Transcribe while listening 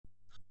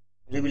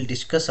We will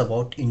discuss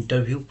about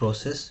interview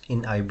process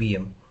in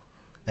IBM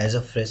as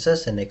a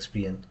freshers and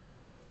experience.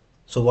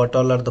 So what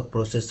all are the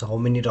process? How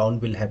many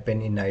round will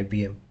happen in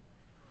IBM?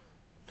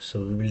 So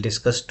we will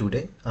discuss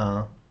today.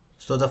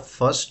 So the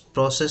first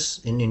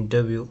process in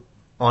interview,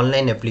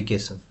 online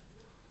application.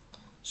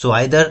 So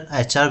either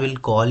HR will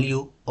call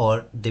you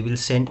or they will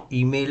send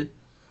email.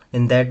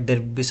 In that there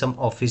will be some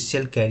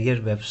official career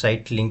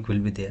website link will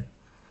be there.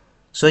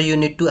 So you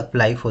need to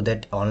apply for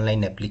that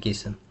online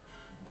application.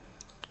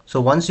 So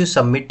once you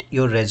submit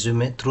your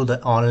resume through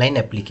the online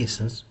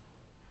applications,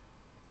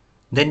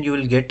 then you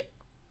will get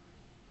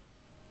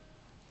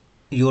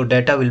your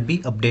data will be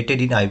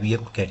updated in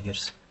IBM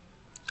careers.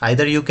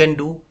 Either you can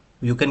go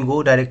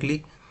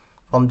directly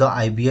from the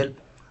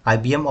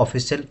IBM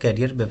official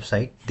career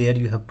website. There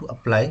you have to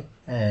apply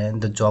and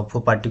the job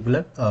for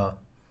particular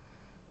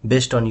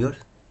based on your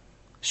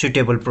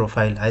suitable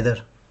profile,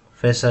 either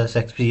freshers,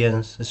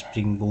 experience,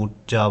 Spring Boot,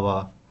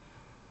 Java,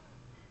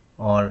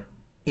 or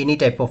any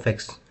type of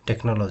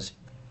technology.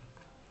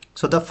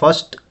 So the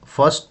first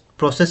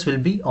process will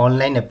be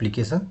online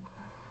application.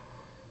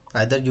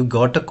 Either you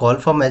got a call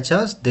from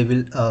HRs, they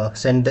will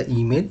send the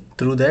email.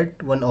 Through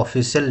that one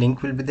official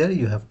link will be there.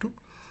 You have to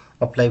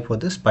apply for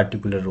this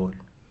particular role.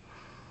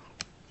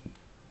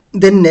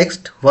 Then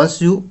next,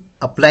 once you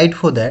applied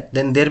for that,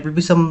 then there will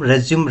be some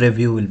resume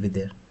review will be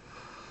there.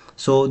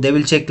 So they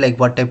will check like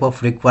what type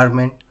of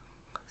requirement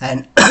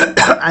and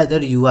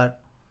either you are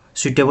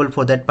suitable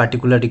for that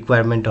particular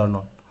requirement or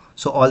not.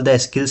 So all the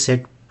skill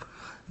set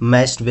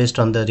matched based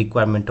on the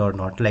requirement or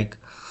not. Like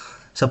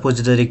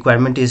suppose the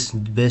requirement is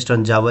based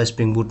on Java,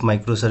 Spring Boot,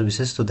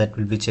 microservices, so that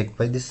will be checked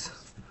by this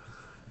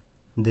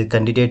the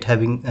candidate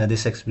having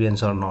this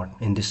experience or not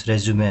in this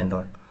resume and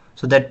all.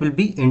 So that will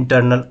be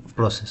internal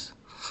process.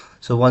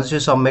 So once you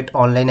submit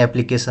online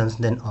applications,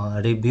 then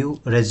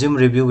resume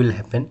review will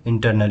happen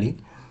internally,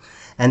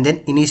 and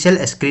then initial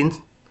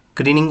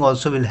screening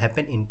also will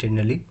happen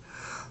internally.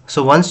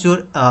 So once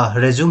your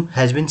resume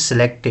has been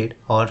selected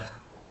or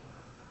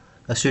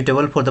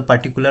suitable for the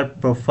particular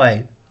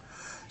profile,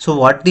 so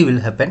what will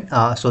happen,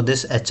 so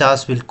this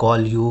HRs will call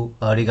you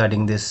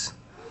regarding this,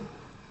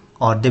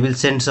 or they will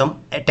send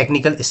some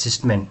technical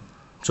assessment.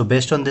 So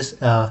based on this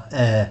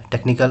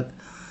technical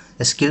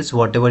skills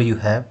whatever you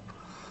have,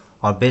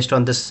 or based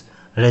on this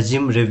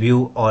resume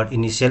review or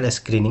initial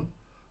screening,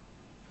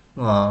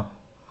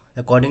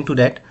 according to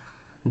that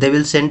they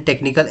will send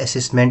technical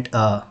assessment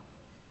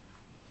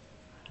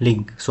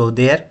link. So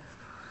there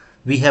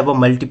we have a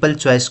multiple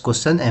choice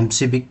question,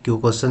 MCQ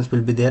questions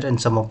will be there,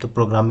 and some of the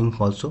programming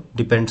also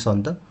depends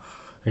on the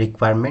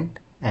requirement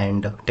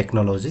and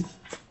technology.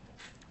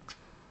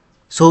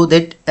 So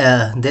that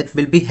that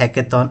will be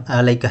hackathon,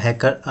 like a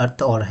hacker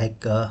earth or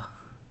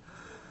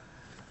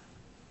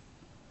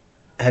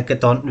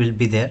hackathon will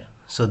be there.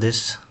 So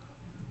this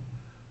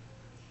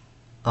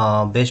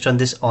based on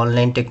this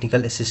online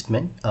technical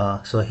assessment,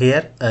 so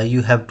here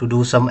you have to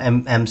do some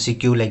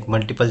MCQ like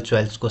multiple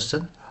choice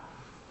question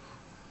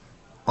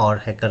or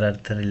hacker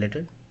earth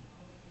related.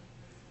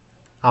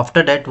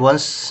 After that,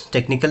 once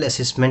technical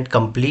assessment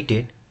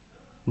completed,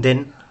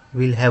 then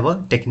we'll have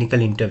a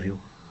technical interview.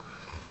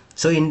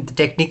 So in the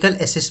technical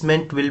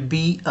assessment will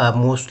be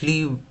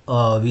mostly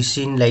we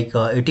seen like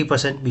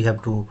 80% we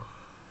have to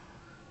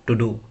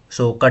do.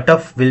 So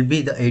cutoff will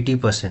be the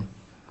 80%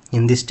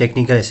 in this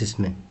technical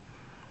assessment.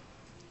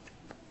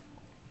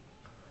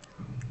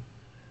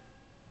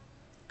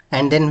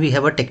 And then we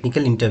have a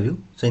technical interview.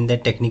 So in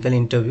that technical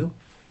interview,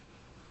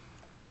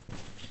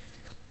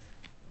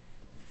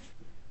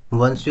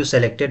 once you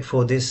selected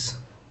for this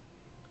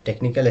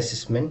technical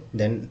assessment,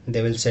 then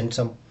they will send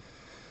some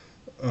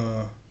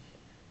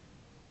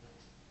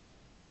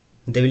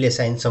they will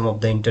assign some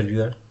of the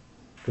interviewer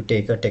to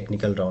take a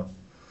technical round.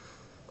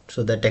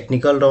 So the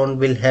technical round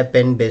will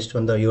happen based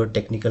on your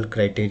technical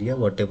criteria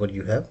whatever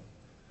you have.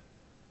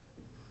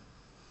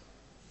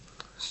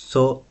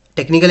 So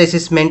technical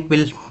assessment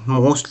will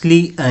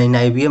mostly in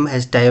IBM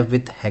has tie up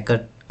with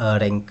hacker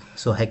rank.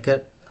 So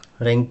hacker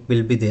rank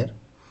will be there.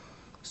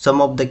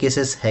 Some of the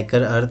cases hacker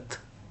earth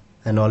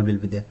and all will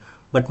be there,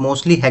 but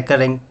mostly hacker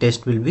rank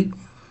test will be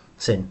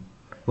sent.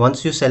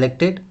 Once you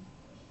selected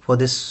for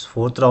this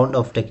fourth round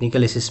of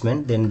technical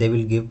assessment, then they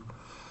will give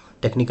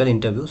technical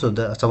interview. So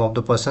the some of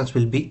the persons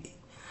will be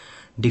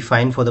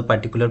defined for the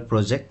particular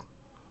project,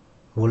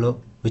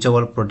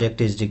 whichever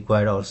project is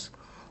required, or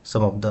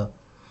some of the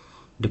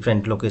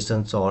different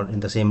locations or in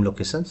the same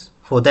locations.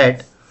 For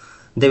that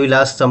they will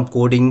ask some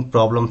coding,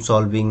 problem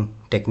solving,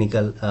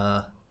 technical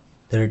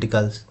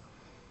theoreticals,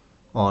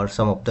 or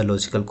some of the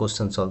logical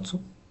questions also.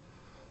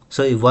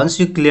 So if once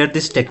you clear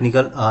this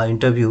technical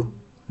interview,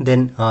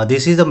 then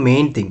this is the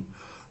main thing.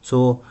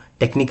 So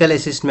technical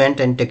assessment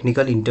and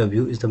technical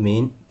interview is the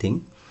main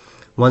thing.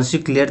 Once you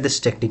clear this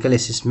technical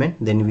assessment,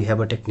 then we have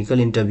a technical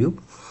interview.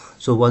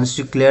 So once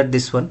you clear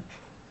this one,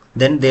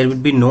 then there will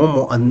be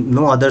no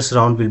others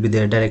round will be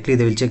there. Directly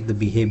they will check the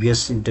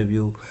behaviors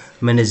interview,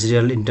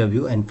 managerial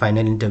interview, and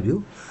final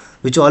interview,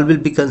 which all will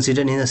be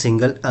considered in a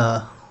single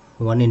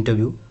one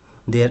interview.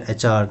 Their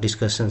HR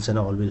discussions and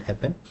all will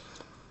happen.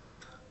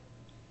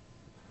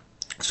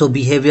 So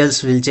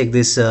behaviors will check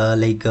this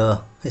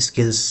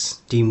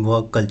skills,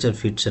 teamwork, culture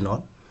fits and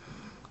all.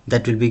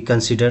 That will be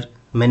considered.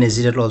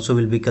 Managerial also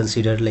will be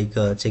considered, like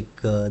check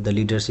the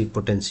leadership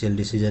potential,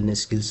 decision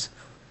skills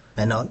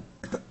and all.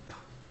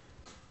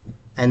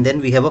 And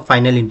then we have a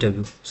final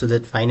interview. So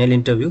that final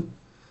interview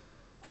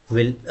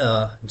will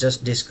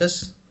just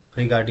discuss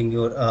regarding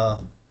your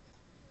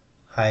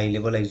high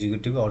level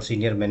executive or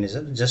senior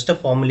manager, just a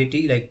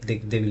formality, like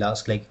they will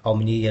ask like how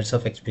many years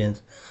of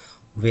experience,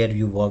 where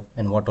you work,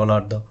 and what all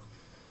are the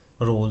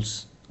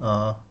roles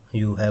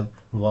you have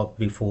worked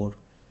before,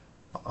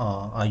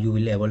 are you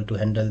will able to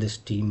handle this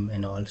team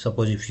and all,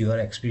 suppose if you are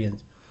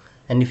experienced.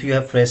 And if you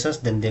have freshers,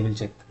 then they will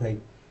check like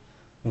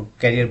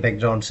career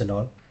backgrounds and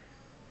all.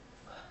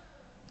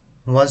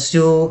 Once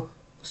you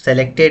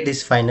selected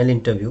this final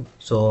interview,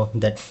 so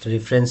that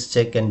reference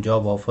check and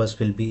job offers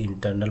will be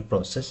internal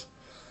process.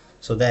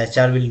 So the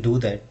HR will do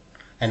that,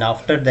 and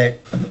after that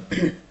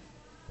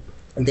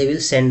they will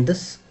send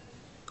this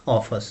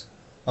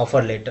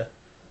offer letter.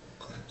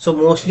 So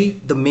mostly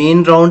the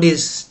main round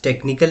is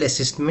technical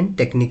assessment,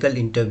 technical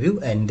interview,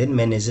 and then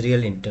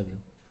managerial interview.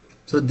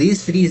 So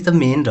these three is the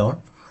main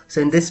round. So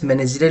in this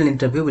managerial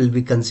interview will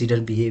be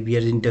considered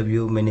behavior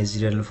interview,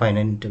 managerial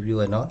final interview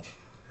and all.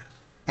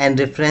 And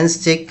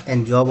reference check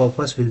and job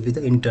offers will be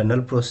the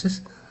internal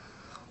process.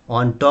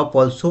 On top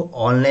also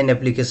online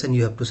application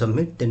you have to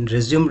submit, then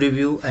resume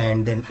review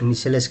and then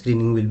initial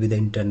screening will be the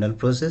internal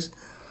process.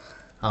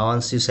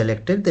 Once you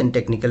selected, then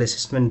technical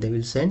assessment they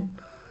will send.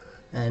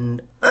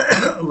 And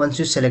once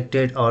you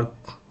selected or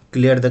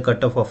clear the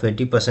cutoff of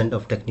 80%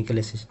 of technical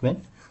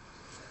assessment,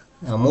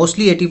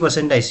 mostly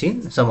 80% I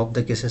seen, some of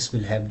the cases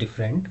will have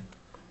different.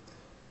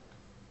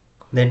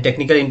 Then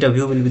technical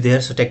interview will be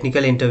there. So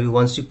technical interview,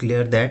 once you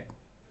clear that,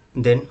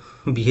 then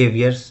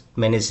behaviors,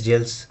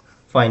 managerials,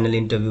 final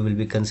interview will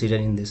be considered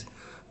in this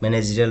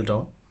managerial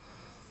round.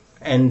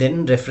 And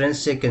then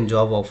reference check and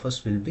job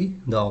offers will be,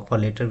 the offer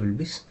letter will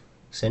be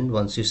sent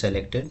once you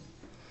selected.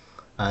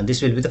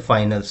 This will be the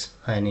finals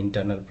and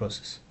internal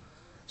process.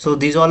 So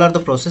these all are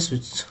the process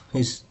which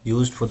is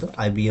used for the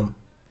IBM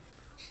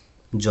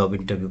job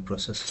interview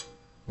process.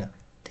 Yeah,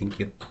 thank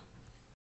you.